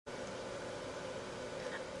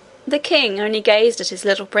The king only gazed at his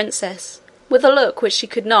little princess with a look which she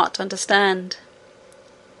could not understand.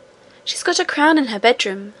 "She's got a crown in her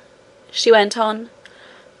bedroom," she went on,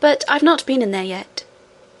 "but I've not been in there yet.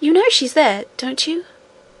 You know she's there, don't you?"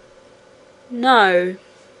 "No,"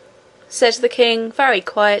 said the king very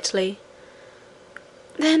quietly.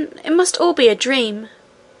 "Then it must all be a dream,"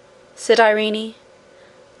 said Irene.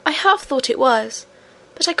 "I half thought it was,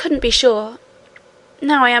 but I couldn't be sure.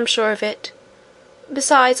 Now I am sure of it.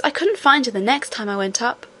 Besides, I couldn't find her the next time I went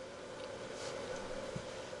up."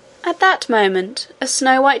 At that moment a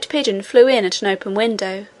snow-white pigeon flew in at an open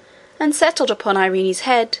window and settled upon Irene's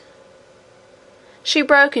head. She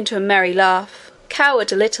broke into a merry laugh,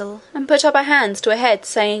 cowered a little, and put up her hands to her head,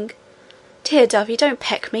 saying, "Dear dovey, don't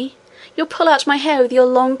peck me. You'll pull out my hair with your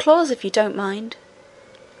long claws if you don't mind."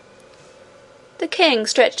 The king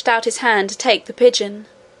stretched out his hand to take the pigeon,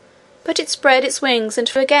 but it spread its wings and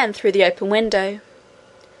flew again through the open window,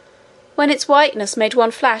 when its whiteness made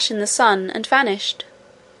one flash in the sun and vanished.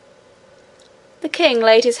 The king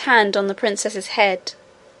laid his hand on the princess's head,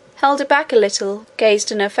 held it back a little,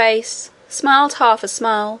 gazed in her face, smiled half a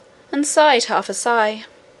smile, and sighed half a sigh.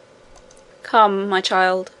 "Come, my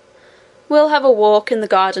child, we'll have a walk in the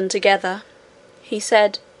garden together," he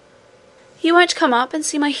said. "You won't come up and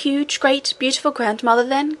see my huge, great, beautiful grandmother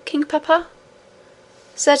then, King Papa?"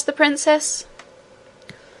 said the princess.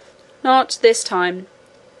 "Not this time,"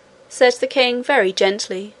 said the king very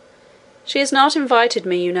gently. "She has not invited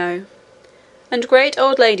me, you know, and great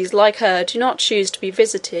old ladies like her do not choose to be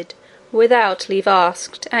visited without leave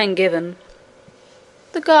asked and given."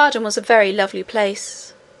 The garden was a very lovely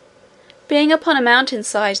place. Being upon a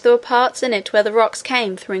mountain-side, there were parts in it where the rocks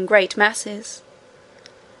came through in great masses,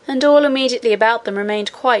 and all immediately about them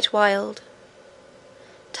remained quite wild.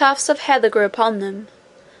 Tufts of heather grew upon them,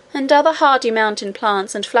 and other hardy mountain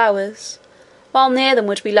plants and flowers, while near them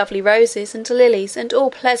would be lovely roses and lilies and all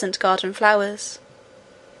pleasant garden flowers.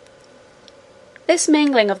 This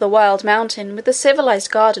mingling of the wild mountain with the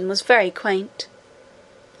civilized garden was very quaint,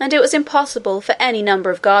 and it was impossible for any number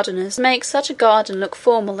of gardeners to make such a garden look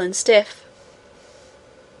formal and stiff.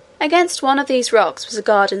 Against one of these rocks was a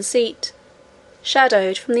garden seat,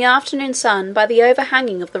 shadowed from the afternoon sun by the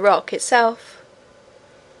overhanging of the rock itself.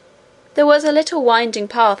 There was a little winding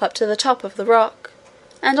path up to the top of the rock,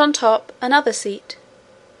 and on top another seat,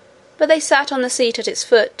 but they sat on the seat at its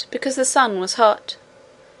foot because the sun was hot,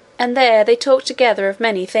 and there they talked together of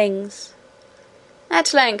many things.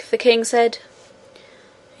 At length the king said,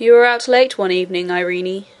 "You were out late one evening,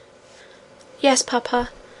 Irene." "Yes, Papa.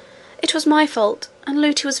 It was my fault, and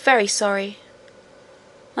Lootie was very sorry."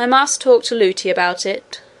 "I must talk to Lootie about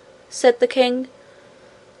it," said the king.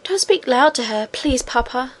 "Don't speak loud to her, please,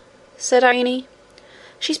 Papa," said Irene.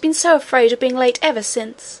 "She's been so afraid of being late ever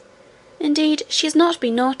since. Indeed, she has not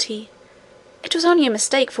been naughty. It was only a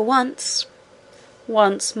mistake for once."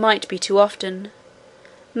 "Once might be too often,"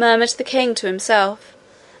 murmured the king to himself,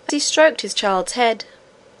 as he stroked his child's head.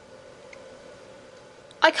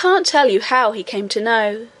 I can't tell you how he came to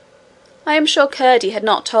know. I am sure Curdie had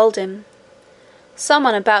not told him.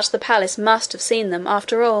 Someone about the palace must have seen them,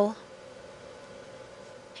 after all.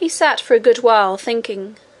 He sat for a good while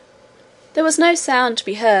thinking. There was no sound to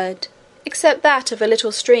be heard, except that of a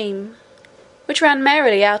little stream, which ran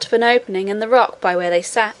merrily out of an opening in the rock by where they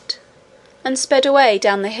sat, and sped away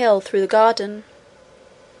down the hill through the garden.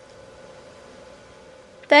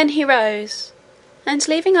 Then he rose, and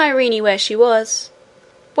leaving Irene where she was,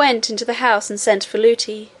 went into the house and sent for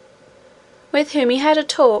Lootie, with whom he had a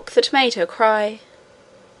talk that made her cry.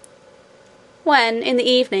 When, in the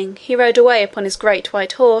evening, he rode away upon his great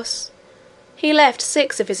white horse, he left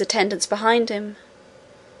 6 of his attendants behind him,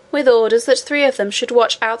 with orders that 3 of them should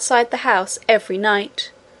watch outside the house every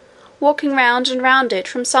night, walking round and round it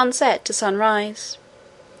from sunset to sunrise.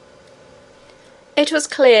 It was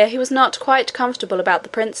clear he was not quite comfortable about the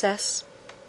princess.